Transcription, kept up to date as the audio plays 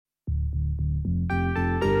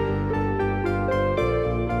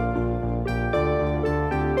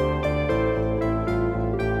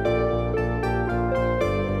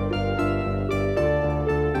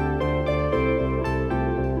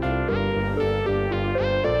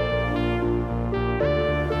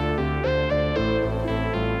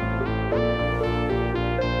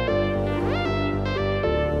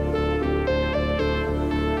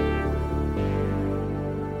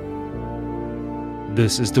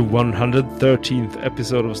This is the 113th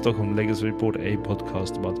episode of Stockholm Legacy Report, a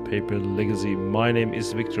podcast about paper legacy. My name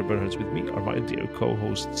is Victor Bernhards. With me are my dear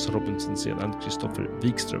co-hosts Robin Sensén and Christopher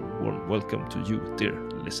Wikström. Warm welcome to you, dear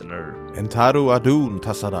listener. Entaru adun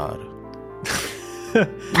tasadar.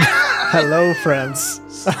 Hello, friends.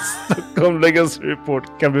 Stockholm Legacy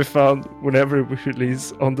Report can be found whenever we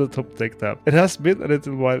release on the Top Tech tab. It has been a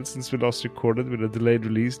little while since we last recorded with a delayed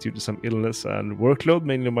release due to some illness and workload,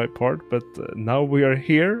 mainly on my part, but now we are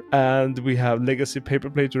here and we have Legacy Paper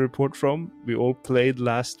Play to report from. We all played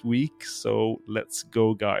last week, so let's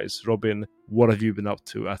go, guys. Robin, what have you been up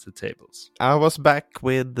to at the tables? I was back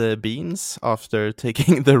with the beans after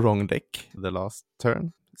taking the wrong deck the last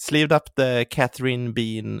turn. Sleeved up the Catherine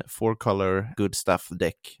Bean 4-color good stuff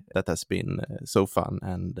deck that has been so fun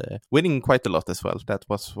and winning quite a lot as well. That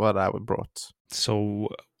was what I brought. So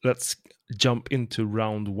let's jump into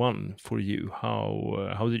round one for you.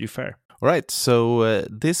 How did you fare? All right, so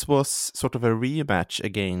this was sort of a rematch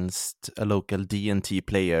against a local D&T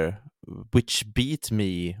player, which beat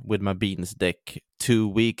me with my Beans deck 2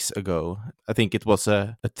 weeks ago. I think it was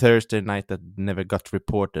a Thursday night that never got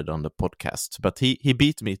reported on the podcast, but he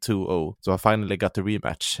beat me 2-0, so I finally got a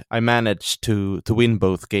rematch. I managed to win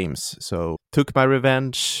both games, so took my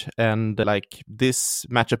revenge, and this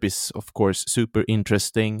matchup is of course super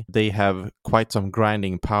interesting. They have quite some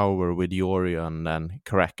grinding power with Yorion and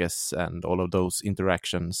Caracas and all of those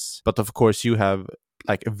interactions, but of course you have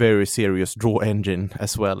a very serious draw engine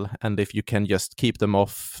as well, and if you can just keep them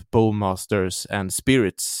off Bowmasters and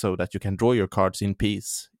Spirits so that you can draw your cards in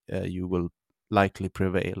peace, you will likely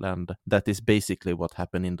prevail, and that is basically what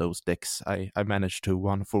happened in those decks. I managed to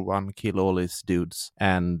 1-for-1 kill all his dudes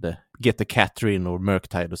and get the Catherine or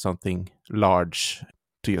Murktide or something large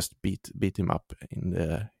to just beat him up in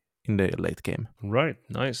the late game. Right,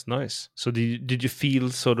 nice. So did you feel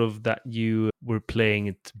sort of that you were playing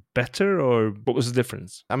it better, or what was the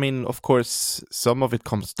difference? I mean, of course, some of it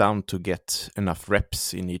comes down to get enough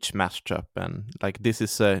reps in each matchup, and this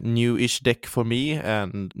is a new-ish deck for me,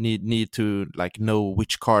 and need to know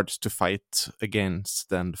which cards to fight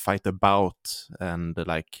against and fight about, and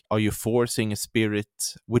are you forcing a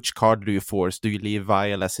spirit? Which card do you force? Do you leave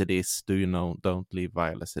Vial as it is? Do you don't leave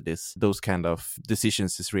Vial as it is? Those kind of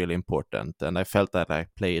decisions is really important, and I felt that I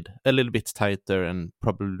played a little bit tighter and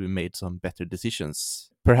probably made some better decisions.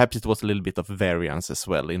 Perhaps it was a little bit of variance as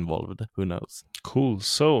well involved. Who knows? Cool.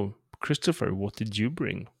 So, Christopher, what did you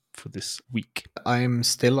bring for this week? I'm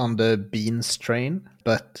still on the beans train,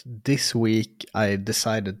 but this week I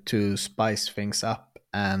decided to spice things up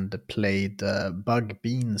and play the Bug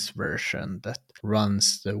Beans version that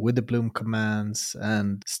runs the Witherbloom commands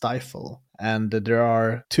and Stifle. And there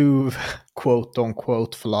are two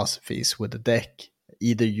quote-unquote philosophies with the deck.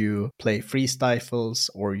 Either you play free Stifles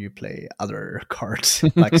or you play other cards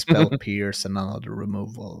like Spell Pierce and another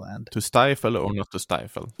removal. And to stifle or not to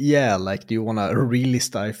stifle? Yeah, do you want to really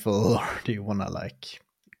stifle or do you want to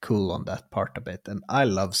cool on that part a bit? And I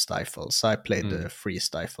love Stifle, so I played the free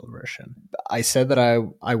Stifle version. I said that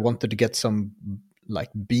I wanted to get some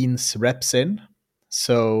Beans reps in.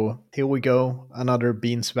 So here we go, another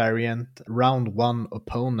Beans variant. Round one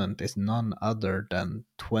opponent is none other than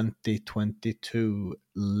 2022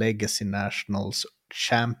 Legacy Nationals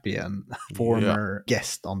champion, former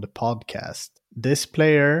guest on the podcast. This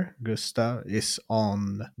player, Gustav, is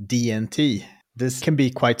on D&T. This can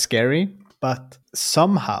be quite scary, but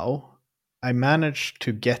somehow I managed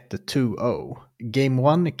to get the 2-0. Game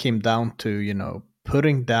one, it came down to,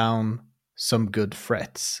 putting down some good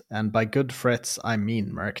threats, and by good threats I mean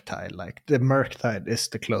Murktide. The Murktide is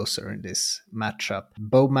the closer in this matchup.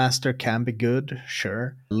 Bowmaster can be good,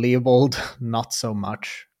 sure. Leovold, not so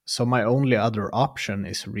much. So my only other option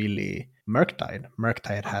is really Murktide.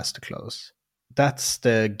 Murktide has to close. That's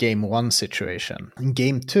the game one situation. In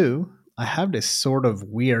game two, I have this sort of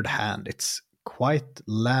weird hand. It's quite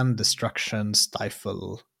land destruction,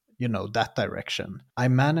 stifle, that direction. I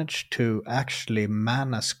managed to actually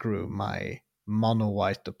mana screw my mono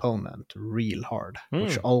white opponent real hard,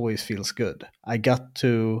 which always feels good. I got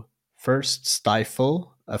to first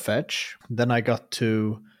stifle a fetch, then I got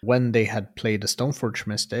to, when they had played a Stoneforge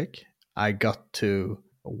Mystic, I got to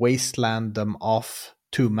wasteland them off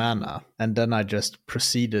 2 mana, and then I just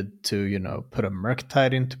proceeded to, put a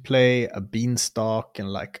Murktide into play, a Beanstalk,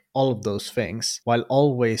 and all of those things, while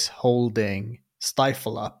always holding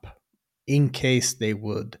Stifle up in case they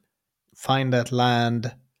would find that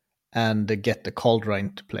land and get the Cauldron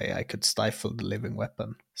into play, I could stifle the living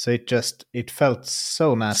weapon. So it felt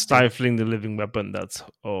so nasty. Stifling the living weapon, that's,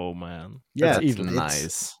 oh man. Yeah, that's evil.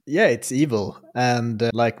 Nice. It's evil. And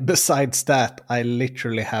like besides that, I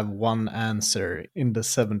literally have one answer in the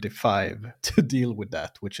 75 to deal with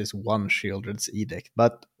that, which is one Sheoldred's Edict.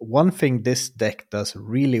 But one thing this deck does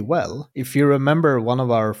really well, if you remember one of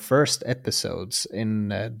our first episodes in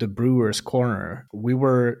the Brewer's Corner, we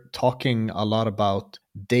were talking a lot about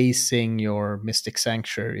dazing your Mystic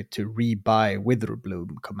Sanctuary to rebuy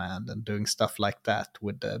Witherbloom command and doing stuff like that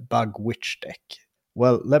with the Bug Witch deck.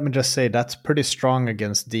 Well, let me just say that's pretty strong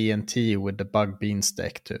against D&T with the Bug Beans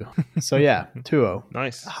deck too. So yeah, 2-0.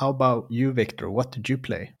 Nice. How about you, Victor? What did you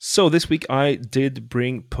play? So this week I did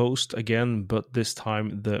bring Post again, but this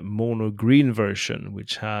time the mono green version,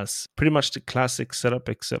 which has pretty much the classic setup,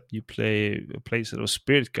 except you play a set of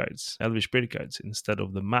Spirit Guides, Elvish Spirit Guides, instead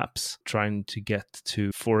of the maps, trying to get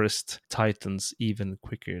to Forest Titans even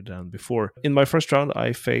quicker than before. In my first round,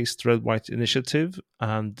 I faced Red-White Initiative,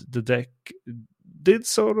 and the deck did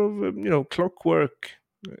sort of,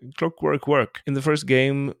 clockwork work. In the first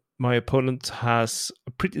game, my opponent has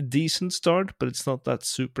a pretty decent start, but it's not that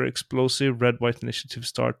super explosive Red-White Initiative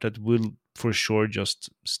start that will for sure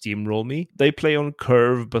just steamroll me. They play on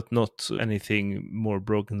curve, but not anything more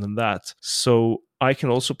broken than that. So I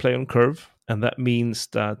can also play on curve, and that means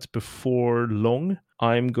that before long,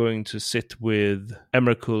 I'm going to sit with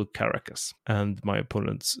Emrakul Caracas, and my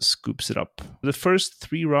opponent scoops it up. The first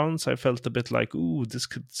 3 rounds, I felt a bit like, ooh, this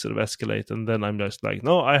could sort of escalate, and then I'm just like,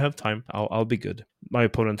 no, I have time. I'll be good. My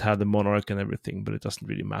opponent had the Monarch and everything, but it doesn't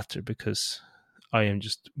really matter because I am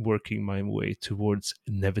just working my way towards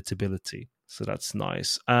inevitability. So that's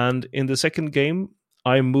nice. And in the second game,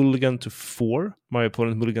 I mulligan to 4. My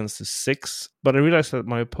opponent mulligans to 6. But I realized that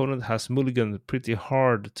my opponent has mulliganed pretty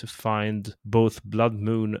hard to find both Blood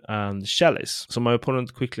Moon and Chalice. So my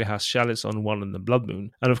opponent quickly has Chalice on 1 and the Blood Moon.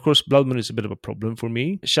 And of course, Blood Moon is a bit of a problem for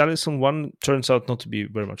me. Chalice on 1 turns out not to be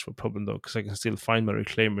very much of a problem though, because I can still find my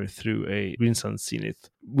Reclaimer through a Green Sun Zenith.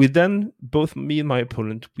 We then, both me and my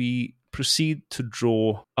opponent, we proceed to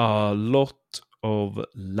draw a lot of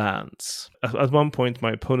lands. At one point,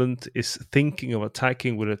 my opponent is thinking of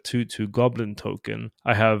attacking with a 2/2 Goblin token.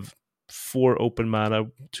 I have 4 open mana,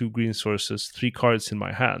 2 green sources, 3 cards in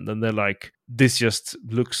my hand, and they're like, this just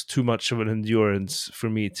looks too much of an endurance for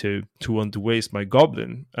me to want to waste my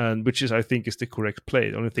Goblin, and which is, I think, is the correct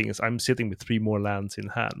play. The only thing is I'm sitting with 3 more lands in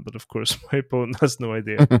hand, but of course my opponent has no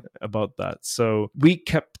idea about that. So we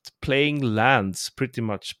kept playing lands pretty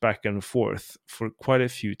much back and forth for quite a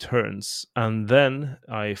few turns, and then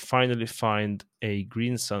I finally find a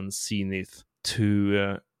Green Sun Zenith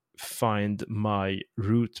to find my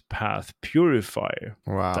Root Path Purifier.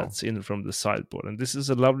 Wow. That's in from the sideboard. And this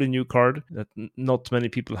is a lovely new card that not many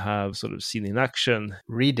people have sort of seen in action.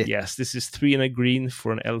 Read it. Yes, this is 3 and a green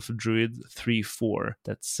for an Elf Druid, 3/4,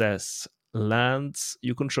 that says lands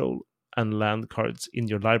you control and land cards in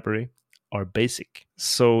your library are basic.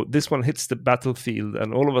 So this one hits the battlefield,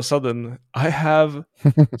 and all of a sudden I have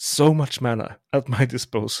so much mana at my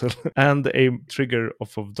disposal and a trigger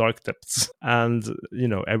off of Dark Depths and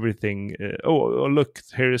everything. Oh look,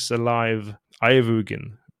 here is a live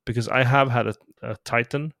Ivugin, because I have had a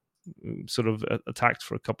Titan sort of attacked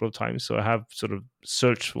for a couple of times, so I have sort of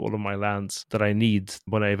searched for all of my lands that I need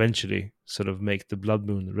when I eventually sort of make the Blood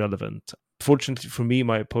Moon relevant. Fortunately for me,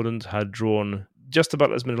 my opponent had drawn just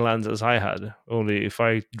about as many lands as I had. Only if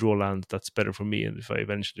I draw land, that's better for me. And if I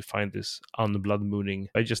eventually find this on the Blood Mooning,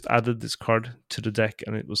 I just added this card to the deck,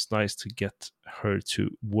 and it was nice to get her to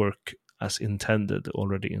work as intended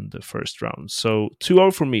already in the first round. So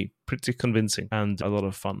 2-0 for me, pretty convincing and a lot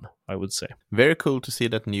of fun, I would say. Very cool to see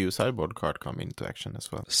that new sideboard card come into action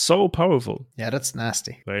as well. So powerful. Yeah, that's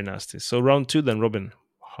nasty. Very nasty. So round 2 then, Robin.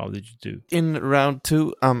 How did you do? In round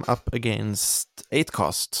 2, I'm up against 8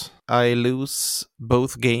 cost. I lose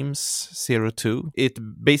both games 0-2. It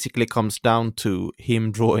basically comes down to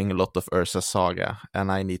him drawing a lot of Urza Saga, and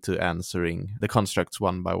I need to answering the constructs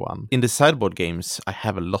one by one. In the sideboard games, I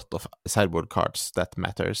have a lot of sideboard cards that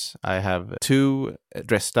matters. I have 2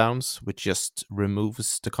 Dress Downs, which just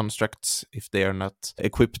removes the constructs if they are not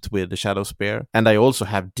equipped with the Shadow Spear. And I also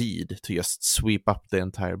have Deed to just sweep up the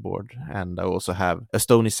entire board. And I also have a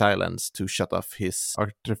Stony Silence to shut off his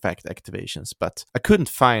artifact activations. But I couldn't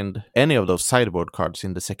find any of those sideboard cards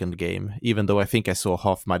in the second game, even though I think I saw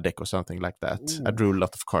half my deck or something like that. Ooh. I drew a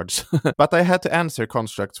lot of cards. But I had to answer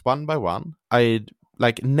constructs one by one. I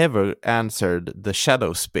never answered the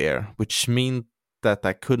Shadow Spear, which means that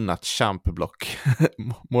I could not champ block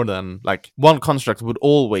more than like one construct would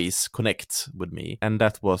always connect with me. And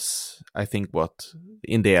that was, I think, what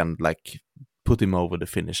in the end like put him over the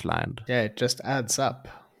finish line. Yeah, it just adds up.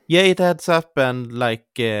 Yeah, it adds up, and like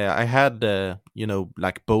I had,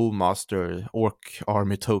 like Bowmaster Orc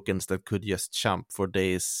army tokens that could just champ for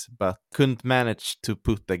days, but couldn't manage to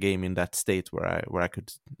put the game in that state where I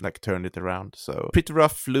could like turn it around. So pretty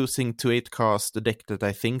rough losing to 8 cast a deck that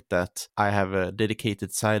I think that I have a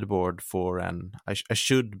dedicated sideboard for, and I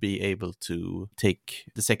should be able to take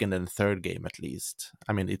the second and third game at least.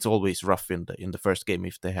 I mean, it's always rough in the first game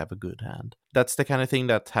if they have a good hand. That's the kind of thing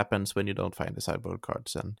that happens when you don't find the sideboard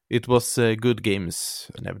cards, and it was good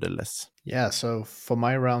games nevertheless. Yeah, so for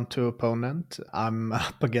my round 2 opponent, I'm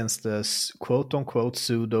up against this quote-unquote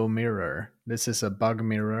pseudo mirror. This is a bug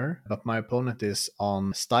mirror, but my opponent is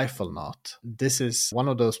on Stifle Knot. This is one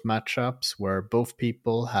of those matchups where both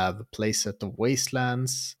people have a playset of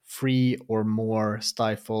Wastelands, 3 or more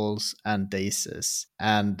Stifles, and Daces.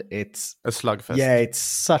 And it's a slugfest. Yeah, it's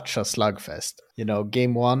such a slugfest.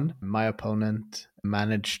 Game 1, my opponent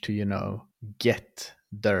managed to, get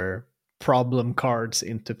their problem cards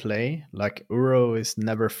into play. Like Uro is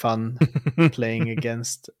never fun playing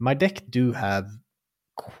against. My deck do have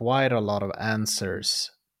quite a lot of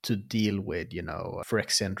answers to deal with,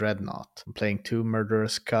 Phyrexian Dreadnought. I'm playing 2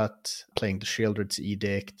 Murderous Cut, playing the Sheoldred's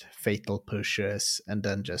Edict, Fatal Pushes, and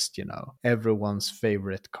then just, everyone's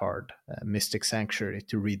favorite card, Mystic Sanctuary,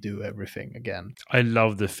 to redo everything again. I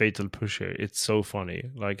love the Fatal Pusher. It's so funny,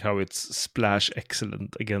 like how it's splash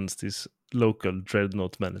excellent against this local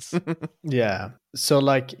Dreadnought menace. Yeah. So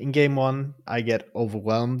like in game 1, I get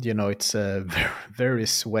overwhelmed. It's a very, very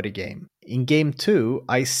sweaty game. In game 2,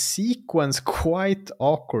 I sequence quite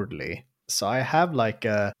awkwardly. So I have like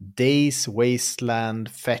a Daze Wasteland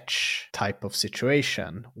fetch type of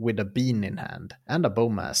situation with a bean in hand and a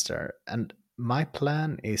Bowmaster. And my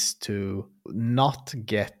plan is to not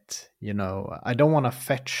get, I don't want to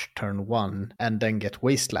fetch turn 1 and then get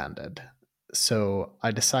wastelanded. So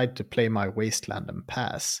I decide to play my wasteland and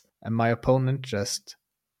pass. And my opponent just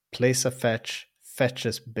plays a fetch,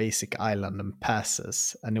 fetches basic island and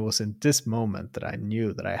passes. And it was in this moment that I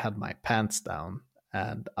knew that I had my pants down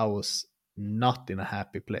and I was not in a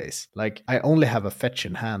happy place. Like, I only have a fetch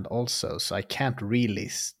in hand also, so I can't really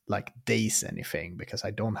like daze anything because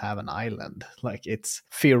I don't have an island. Like, it's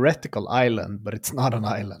theoretical island, but it's not an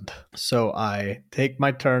island. So I take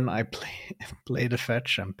my turn, I play the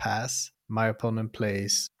fetch and pass. My opponent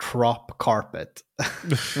plays Trop Carpet.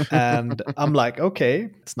 And I'm like, okay,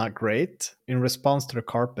 it's not great. In response to the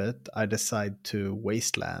carpet, I decide to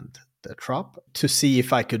wasteland the Trop to see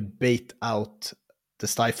if I could bait out the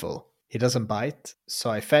Stifle. He doesn't bite, so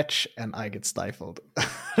I fetch and I get stifled.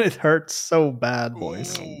 It hurts so bad,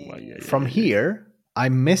 boys. From here, I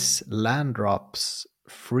miss land drops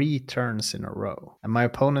 3 turns in a row. And my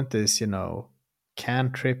opponent is,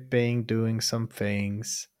 cantripping, doing some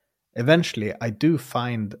things. Eventually, I do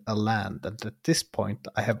find a land, and at this point,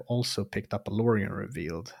 I have also picked up a Lorien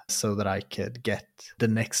Revealed so that I could get the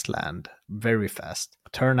next land very fast. A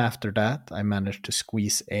turn after that, I managed to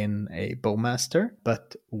squeeze in a Bowmaster,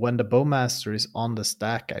 but when the Bowmaster is on the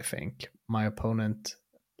stack, I think, my opponent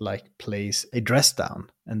plays a Dress Down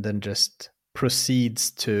and then just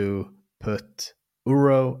proceeds to put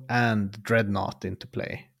Uro and Dreadnought into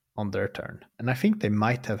play on their turn. And I think they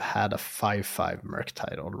might have had a 5/5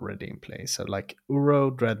 Murktide already in play. So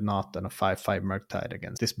Uro, Dreadnought, and a 5/5 Murktide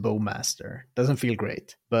against this Bowmaster. Doesn't feel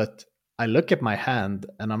great. But I look at my hand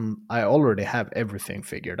and I already have everything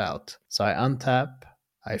figured out. So I untap,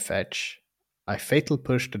 I fetch, I Fatal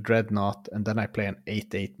Push the Dreadnought, and then I play an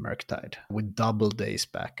 8/8 Murktide with double Daze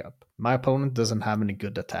backup. My opponent doesn't have any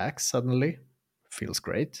good attacks suddenly. Feels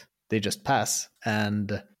great. They just pass.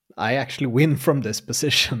 And I actually win from this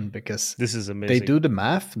position because this is amazing. They do the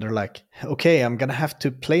math. They're like, okay, I'm going to have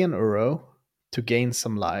to play an Uro to gain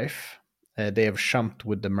some life. They have shumped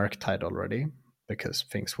with the Murktide already because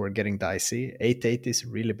things were getting dicey. 8/8 is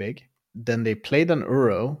really big. Then they played an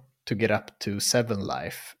Uro to get up to 7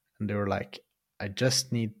 life. And they were like, I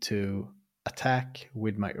just need to attack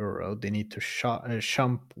with my Uro. They need to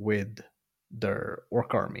shump with their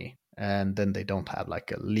Orc army. And then they don't have a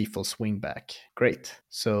lethal swing back. Great.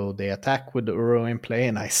 So they attack with the Uro in play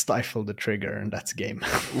and I stifle the trigger and that's game.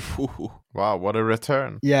 Wow, what a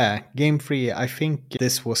return. Yeah, game 3. I think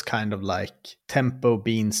this was kind of like Tempo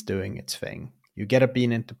Beans doing its thing. You get a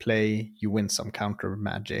bean into play, you win some counter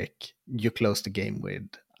magic, you close the game with,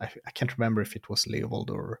 I can't remember if it was Leovold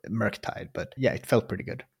or Murktide, but yeah, it felt pretty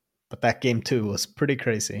good. But that game 2 was pretty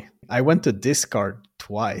crazy. I went to discard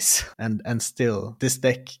twice, and still this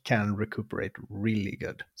deck can recuperate really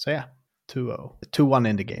good. So yeah, 2-0. 2-1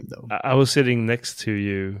 in the game though. I was sitting next to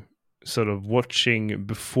you, sort of watching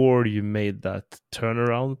before you made that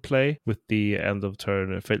turnaround play with the end of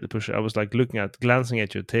turn fatal push. I was like glancing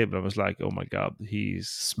at your table. I was like, oh my god, he's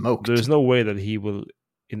Smoked. There's no way that he will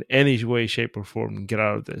in any way, shape, or form get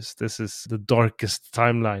out of this. This is the darkest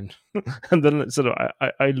timeline. And then sort of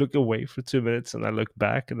I look away for 2 minutes and I look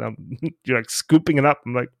back and you're like scooping it up.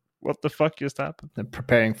 I'm like, what the fuck just happened? And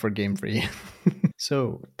preparing for game 3.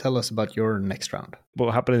 So tell us about your next round.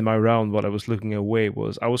 What happened in my round while I was looking away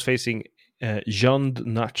was I was facing Jund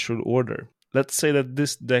Natural Order. Let's say that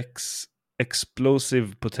this deck's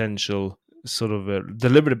explosive potential sort of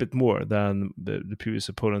delivered a bit more than the previous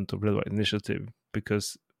opponent of Red White Initiative,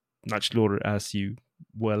 because Natural Order, as you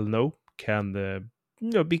well know, can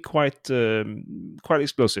be quite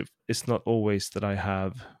explosive. It's not always that I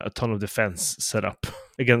have a ton of defense set up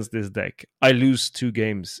against this deck. I lose 2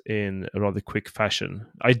 games in a rather quick fashion.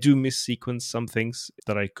 I do missequence some things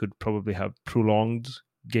that I could probably have prolonged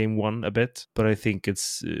game 1 a bit, but I think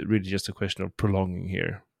it's really just a question of prolonging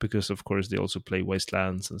here, because of course they also play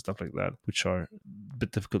Wastelands and stuff like that, which are a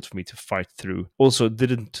bit difficult for me to fight through. Also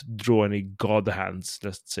didn't draw any god hands,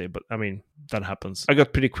 let's say, but I mean, that happens. I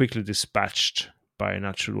got pretty quickly dispatched by a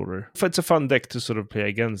Natural Order. It's a fun deck to sort of play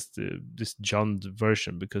against this Jund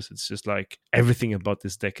version, because it's just like everything about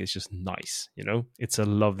this deck is just nice, you know? It's a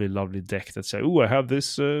lovely, lovely deck that says, I have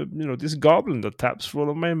this, this goblin that taps for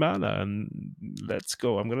all of my mana, and let's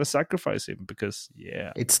go. I'm going to sacrifice him because,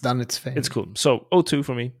 yeah. It's done its thing. It's cool. So, 0-2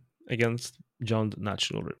 for me against Jund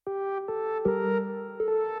Natural Order.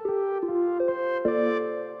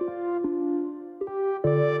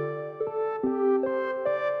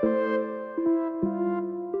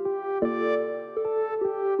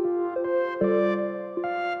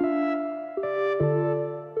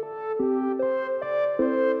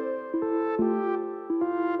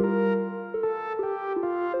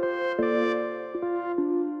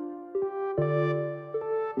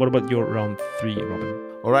 What about your round 3, Robin?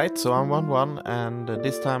 Alright, so I'm 1-1, and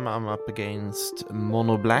this time I'm up against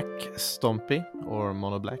Mono Black Stompy, or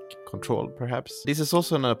Mono Black Control, perhaps. This is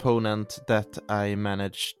also an opponent that I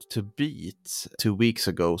managed to beat 2 weeks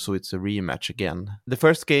ago, so it's a rematch again. The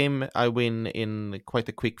first game I win in quite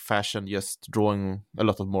a quick fashion, just drawing a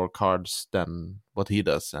lot of more cards than what he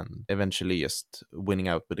does, and eventually just winning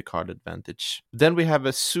out with a card advantage. Then we have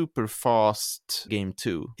a super fast game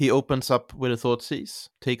 2. He opens up with a Thoughtseize,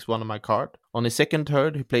 takes one of my card. On his second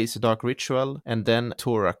turn, he plays a Dark Ritual, and then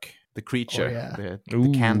Torak, the creature,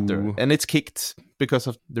 the canter. And it's kicked because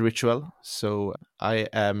of the ritual, so I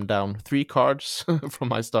am down 3 cards from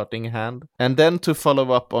my starting hand. And then to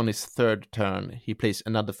follow up on his third turn, he plays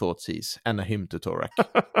another Thoughtseize and a Hymn to Torak.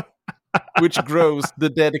 Which grows the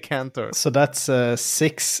dead canter. So that's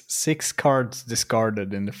 6 cards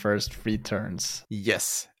discarded in the first 3 turns.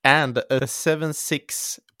 Yes, and a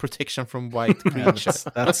 7/6 protection from white creature.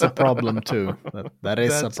 That's a problem too. That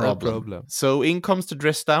is a problem. So in comes the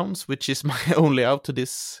Dress Downs, which is my only out to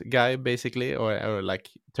this guy, basically. Or like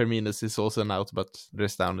Terminus is also an out, but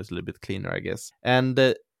Dress Down is a little bit cleaner, I guess. And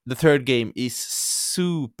the third game is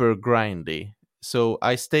super grindy. So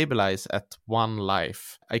I stabilize at 1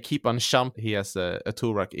 life. I keep on shumping. He has a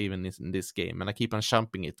Torak even in this game, and I keep on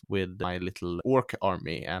shumping it with my little orc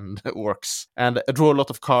army and orcs. And I draw a lot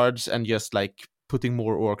of cards and just like putting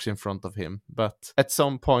more orcs in front of him. But at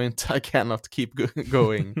some point, I cannot keep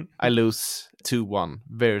going. I lose 2-1.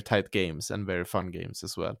 Very tight games and very fun games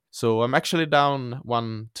as well. So I'm actually down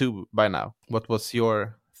 1-2 by now. What was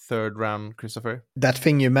your third round, Christopher? That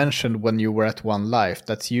thing you mentioned when you were at 1 life,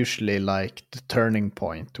 that's usually like the turning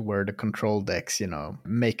point where the control decks,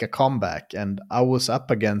 make a comeback. And I was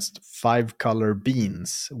up against 5-color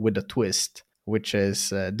beans with a twist, which is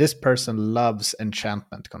this person loves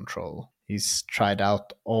enchantment control. He's tried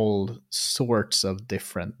out all sorts of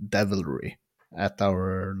different devilry at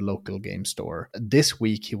our local game store. This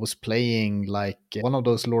week he was playing like one of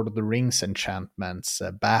those Lord of the Rings enchantments,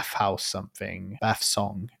 Bath House something, Bath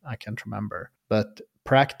Song, I can't remember. But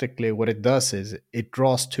practically what it does is it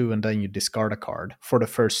draws 2 and then you discard a card for the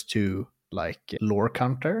first 2 like lore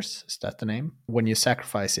counters, is that the name? When you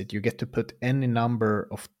sacrifice it, you get to put any number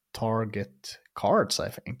of target cards, I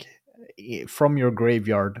think, from your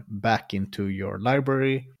graveyard back into your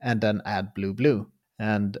library and then add blue.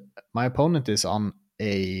 And my opponent is on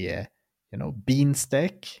a, Beans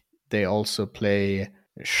deck. They also play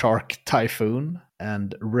Shark Typhoon.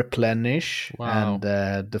 and Replenish Wow. and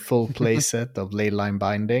the full playset of Leyline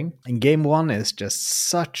Binding. And game 1 is just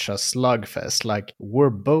such a slugfest. Like, we're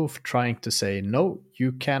both trying to say, no,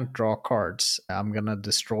 you can't draw cards. I'm gonna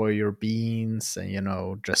destroy your beans and,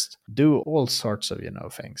 just do all sorts of,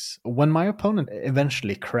 things. When my opponent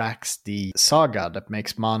eventually cracks the saga that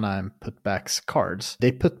makes mana and put back cards,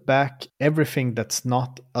 they put back everything that's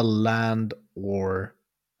not a land or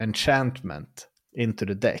enchantment into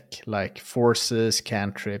the deck, like forces,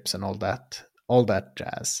 cantrips, and all that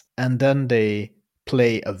jazz. And then they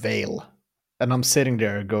play a Veil. And I'm sitting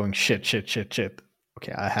there going, shit.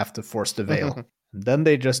 Okay, I have to force the Veil. And then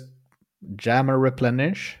they just jam a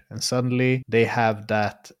Replenish, and suddenly they have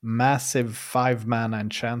that massive 5 mana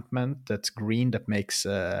enchantment that's green that makes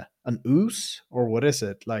an ooze, or what is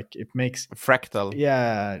it? Like, it makes Fractal.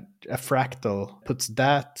 Yeah, a fractal. Puts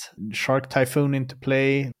that Shark Typhoon into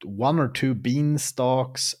play, 1 or 2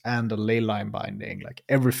 beanstalks, and a Leyline Binding. Like,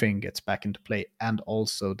 everything gets back into play, and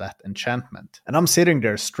also that enchantment. And I'm sitting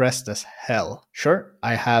there stressed as hell. Sure,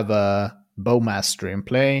 I have a Bowmaster in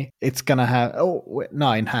play. It's gonna have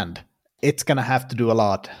in hand. It's gonna have to do a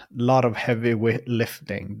lot of heavy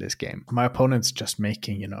lifting this game. My opponent's just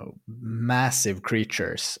making, massive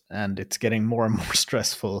creatures, and it's getting more and more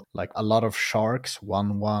stressful. Like, a lot of sharks,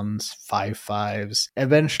 1/1s, 5/5s.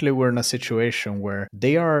 Eventually, we're in a situation where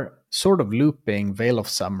they are sort of looping Veil of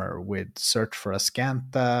Summer with Search for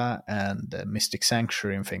Azcanta and Mystic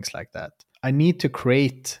Sanctuary and things like that. I need to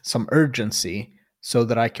create some urgency so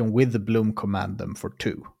that I can with the Bloom command them for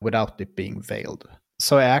 2 without it being veiled.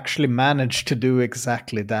 So I actually managed to do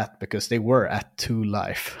exactly that because they were at 2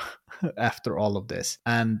 life after all of this.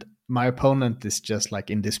 And my opponent is just like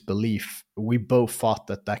in disbelief. We both thought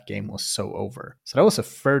that game was so over. So that was a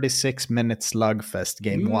 36-minute slugfest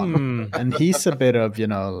game 1. And he's a bit of,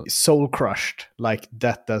 soul crushed. Like,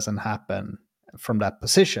 that doesn't happen from that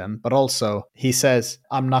position. But also he says,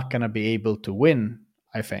 I'm not going to be able to win,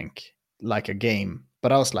 I think, like a game.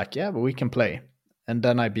 But I was like, yeah, but we can play. And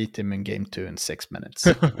then I beat him in game 2 in 6 minutes.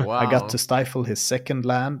 Wow. I got to stifle his second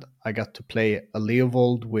land. I got to play a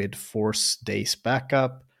Leovold with Force Days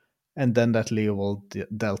backup. And then that Leovold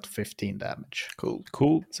dealt 15 damage.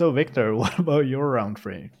 Cool. So, Victor, what about your round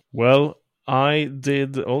 3? Well, I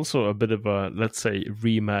did also a bit of a, let's say,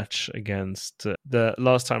 rematch against the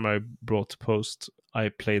last time I brought post. I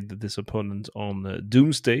played this opponent on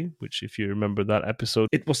Doomsday, which, if you remember that episode,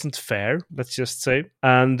 it wasn't fair, let's just say.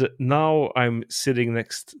 And now I'm sitting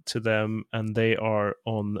next to them, and they are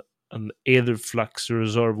on an Aetherflux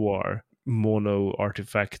Reservoir mono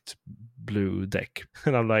artifact blue deck.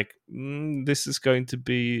 And I'm like, this is going to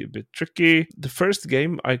be a bit tricky. The first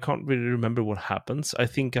game, I can't really remember what happens. I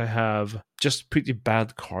think I have just pretty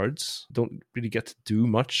bad cards. Don't really get to do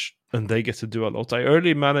much, and they get to do a lot. I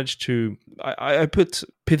early managed to... I put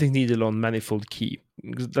Pithing Needle on Manifold Key.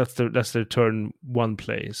 That's their turn 1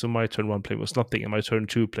 play. So my turn 1 play was nothing, and my turn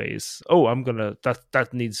 2 play is, that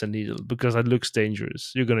needs a needle because it looks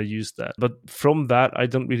dangerous. You're gonna use that. But from that, I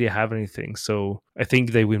don't really have anything. So I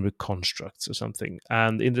think they win with constructs or something.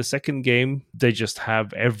 And in the second game, they just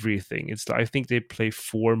have everything. I think they play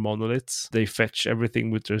 4 monoliths. They fetch everything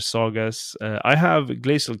with their sagas. I have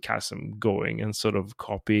Glacial Chasm going and sort of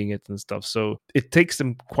copying it and stuff. So it takes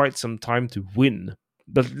them quite some time to win.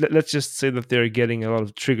 But let's just say that they're getting a lot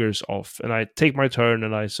of triggers off, and I take my turn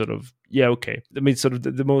and I sort of, okay. I mean, sort of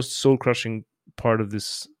the most soul-crushing part of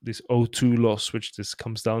this 0-2 loss, which this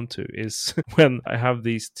comes down to, is when I have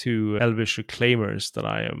these 2 Elvish Reclaimers that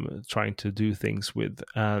I am trying to do things with,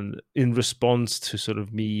 and in response to sort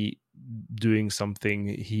of me doing something,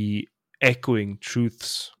 he Echoing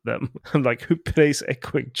Truths them. I'm like, who plays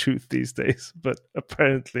Echoing Truth these days? But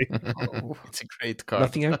apparently It's a great card.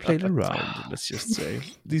 nothing I've played around, let's just say.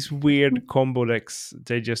 These weird combo decks,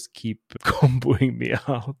 they just keep comboing me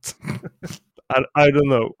out. I don't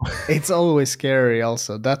know. It's always scary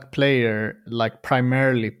also. That player like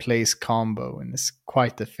primarily plays combo and is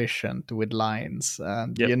quite efficient with lines.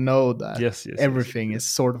 And you know that yes, everything is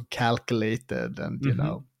sort of calculated, and you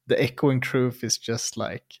know, the Echoing Truth is just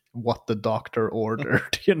like what the doctor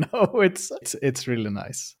ordered. It's really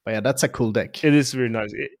nice. But yeah, that's a cool deck. It is really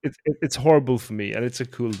nice. It's horrible for me, and it's a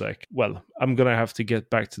cool deck. Well, I'm gonna have to get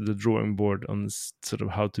back to the drawing board on sort of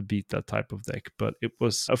how to beat that type of deck. But it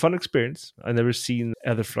was a fun experience. I never seen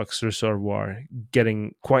Aetherflux Reservoir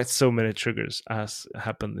getting quite so many triggers as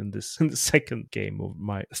happened in the second game of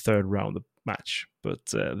my third round match. But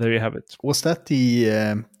there you have it. Was that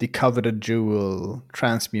the coveted jewel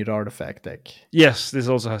transmute artifact deck? Yes, this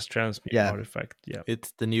also has transmute artifact. Yeah,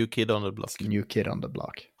 it's the new kid on the block. It's the new kid on the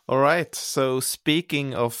block. All right. So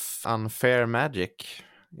speaking of unfair magic,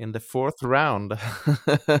 in the 4th round,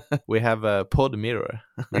 we have a pod mirror.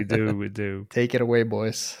 We do. Take it away,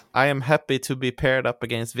 boys. I am happy to be paired up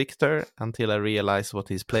against Victor until I realize what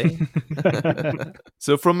he's playing.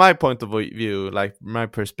 So from my point of view, like my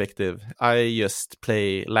perspective, I just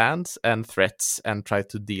play lands and threats and try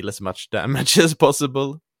to deal as much damage as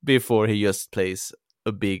possible before he just plays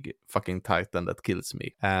a big fucking titan that kills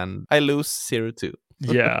me. And I lose 0-2.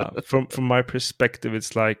 Yeah, from my perspective,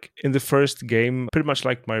 it's like in the first game, pretty much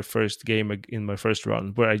like my first game in my first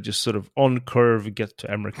run, where I just sort of on curve get to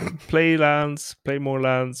Emrakul, play lands, play more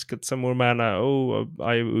lands, get some more mana. Oh,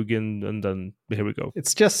 I Ugin, and then here we go.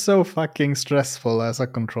 It's just so fucking stressful as a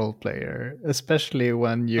control player, especially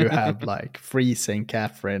when you have like free St.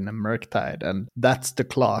 Catherine and Murktide, and that's the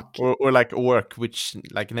clock. Or like Orc, which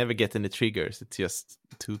like never get any triggers. It's just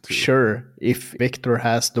 2-2. Sure, if Victor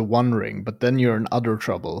has the One Ring, but then you're in other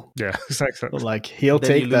trouble. Yeah, exactly. Like he'll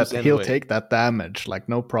Then you take that. lose anyway. He'll take that damage, like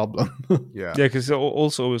no problem. Yeah. Yeah, because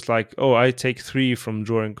also it's like, oh, I take 3 from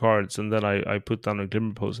drawing cards, and then I put down a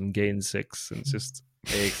Glimmer Pose and gain 6, and it's just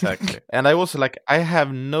Exactly. And I also I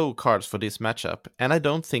have no cards for this matchup, and I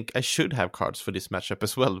don't think I should have cards for this matchup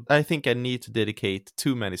as well. I think I need to dedicate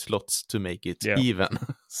too many slots to make it even,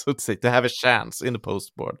 so to say, to have a chance in the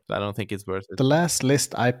post board. I don't think it's worth it. The last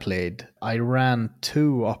list I played, I ran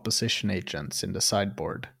 2 opposition agents in the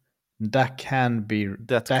sideboard. That can be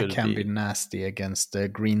be nasty against the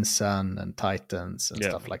Green Sun and Titans and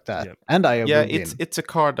stuff like that. Yeah. And I agree. It's a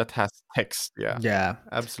card that has text. Yeah,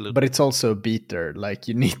 absolutely. But it's also a beater. Like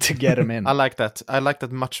you need to get him in. I like that. I like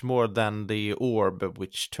that much more than the orb,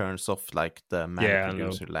 which turns off like the mana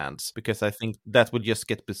producer lands, because I think that would just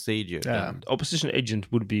get beside you. Yeah. Opposition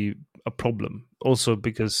agent would be a problem. Also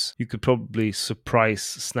because you could probably surprise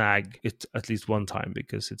snag it at least one time,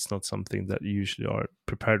 because it's not something that you usually are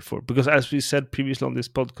prepared for. Because as we said previously on this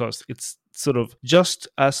podcast, it's sort of just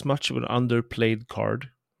as much of an underplayed card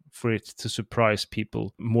for it to surprise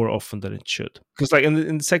people more often than it should. Because like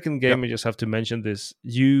in the second game, I just have to mention this,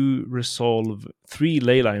 you resolve 3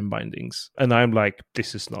 Leyline bindings, and I'm like,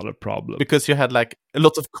 this is not a problem. Because you had like a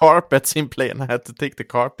lot of carpets in play, and I had to take the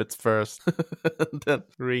carpets first. Then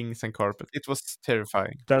rings and carpets. It was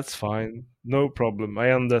terrifying. That's fine. No problem. I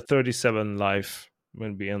am the 37 life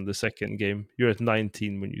when we end the second game. You're at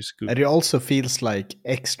 19 when you scoop. And it also feels like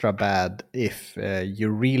extra bad if you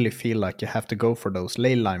really feel like you have to go for those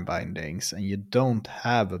Leyline bindings and you don't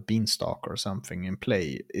have a Beanstalk or something in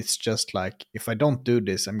play. It's just like, if I don't do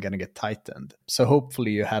this, I'm going to get tightened. So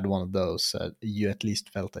hopefully you had one of those. You at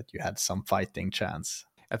least felt that you had some fighting chance.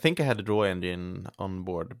 I think I had a draw engine on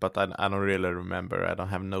board, but I don't really remember. I don't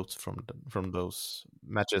have notes from those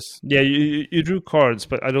matches. Yeah, you drew cards,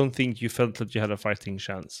 but I don't think you felt that you had a fighting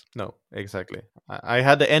chance. No, exactly. I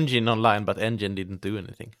had the engine online, but engine didn't do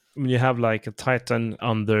anything. When you have like a Titan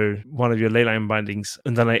under one of your Leyline bindings,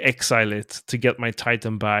 and then I exile it to get my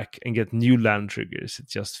Titan back and get new land triggers, it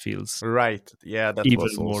just feels right. Yeah, that even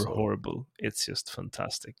was more also horrible. It's just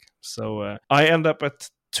fantastic. So I end up at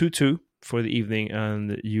 2-2 for the evening,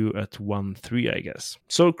 and you at 1-3, I guess.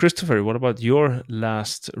 So, Christopher, what about your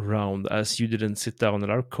last round, as you didn't sit down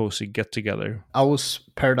at our cozy get-together? I was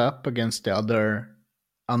paired up against the other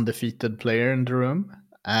undefeated player in the room,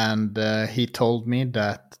 and he told me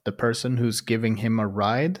that the person who's giving him a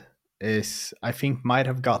ride is, I think, might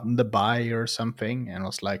have gotten the buy or something, and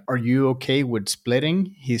was like, are you okay with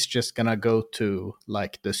splitting? He's just gonna go to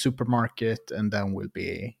like the supermarket, and then we'll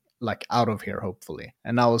be like out of here, hopefully.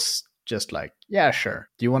 And I was just like, yeah, sure.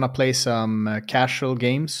 Do you want to play some casual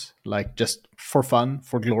games, like just for fun,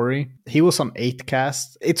 for glory? He was on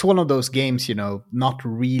 8cast. It's one of those games, not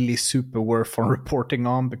really super worth on reporting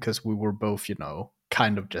on, because we were both,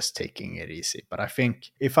 kind of just taking it easy. But I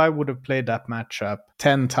think if I would have played that matchup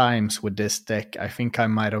 10 times with this deck, I think I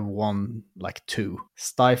might have won like 2.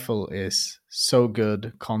 Stifle is so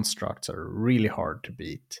good. Constructs are really hard to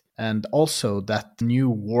beat. And also that new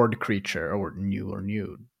ward creature, or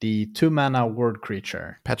new, the 2-mana ward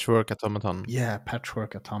creature. Patchwork Automaton. Yeah,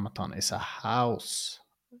 Patchwork Automaton is a house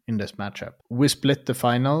in this matchup. We split the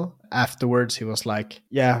final. Afterwards, he was like,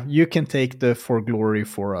 yeah, you can take the For Glory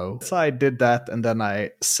 4-0. So I did that, and then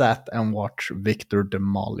I sat and watched Victor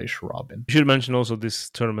demolish Robin. You should mention also this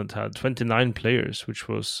tournament had 29 players, which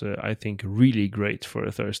was, I think, really great for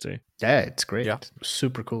a Thursday. Yeah, it's great. Yeah.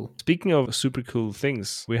 Super cool. Speaking of super cool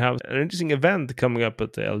things, we have an interesting event coming up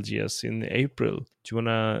at the LGS in April. Do you want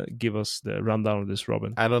to give us the rundown of this,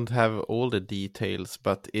 Robin? I don't have all the details,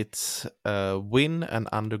 but it's a Win an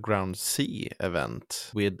Underground Sea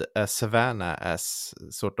event with a Savannah as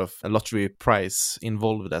sort of a lottery prize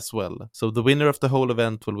involved as well. So the winner of the whole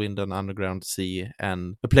event will win an Underground Sea,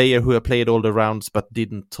 and a player who have played all the rounds but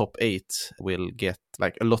didn't top 8 will get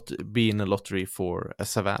like be in a lottery for a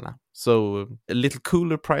Savannah. So a little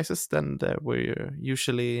cooler prizes than we're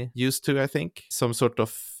usually used to, I think. Some sort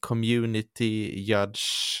of community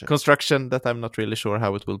judge construction that I'm not really sure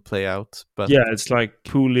how it will play out. But yeah, it's like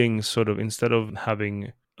pooling, sort of, instead of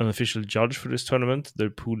having an official judge for this tournament, they're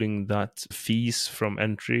pooling that fees from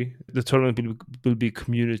entry. The tournament will be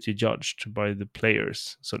community judged by the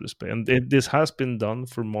players, so to speak. And this has been done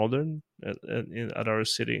for Modern at our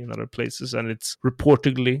city and other places, and it's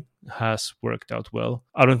reportedly has worked out well.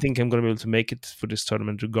 I don't think I'm going to be able to make it for this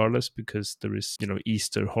tournament regardless, because there is,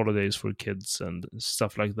 Easter holidays for kids and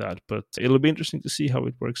stuff like that. But it'll be interesting to see how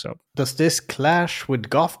it works out. Does this clash with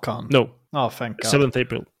GothCon? No. Oh, thank God. 7th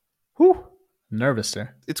April. Whew. Nervous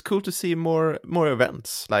there. It's cool to see more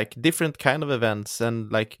events, like different kind of events, and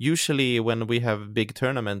like usually when we have big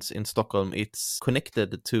tournaments in Stockholm, it's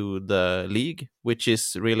connected to the league, which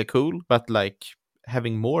is really cool. But like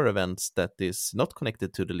having more events that is not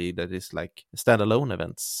connected to the league, that is like standalone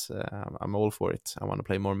events, I'm all for it. I want to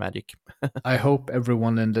play more Magic. I hope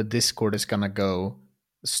everyone in the Discord is gonna go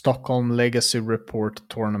Stockholm Legacy Report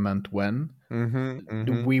tournament when.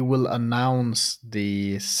 We will announce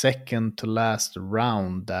the second to last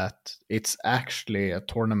round that it's actually a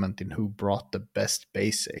tournament in who brought the best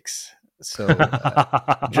basics. So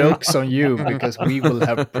joke's on you, because we will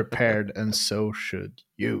have prepared, and so should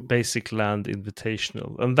you. Basic Land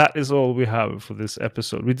Invitational. And that is all we have for this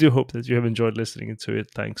episode. We do hope that you have enjoyed listening to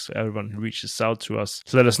it. Thanks to everyone who reaches out to us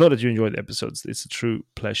to let us know that you enjoyed the episodes. It's a true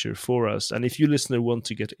pleasure for us. And if you listener want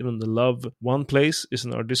to get in on the love, one place is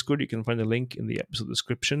in our Discord. You can find a link in the episode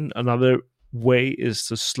description. Another way is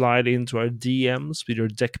to slide into our DMs with your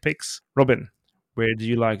deck picks. Robin, where do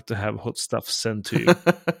you like to have hot stuff sent to you?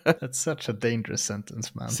 That's such a dangerous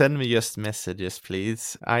sentence, man. Send me just messages,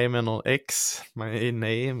 please. I am on X. My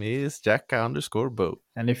name is Jacka_Bo.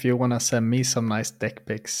 And if you want to send me some nice deck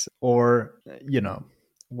picks, or,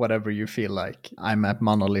 whatever you feel like, I'm at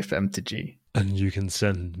Monolith MTG. And you can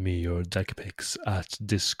send me your deck picks at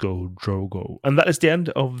Disco Drogo. And that is the end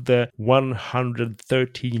of the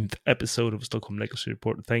 113th episode of Stockholm Legacy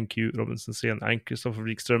Report. Thank you, Robin Sensén and Christopher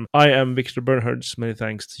Wikström. I am Victor Bernhards. Many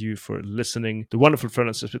thanks to you for listening. The wonderful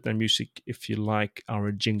friends that split their music. If you like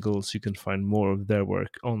our jingles, you can find more of their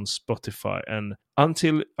work on Spotify. And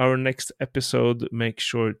until our next episode, make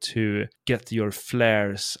sure to get your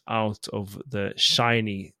flares out of the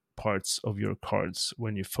shiny parts of your cards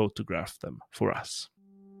when you photograph them for us.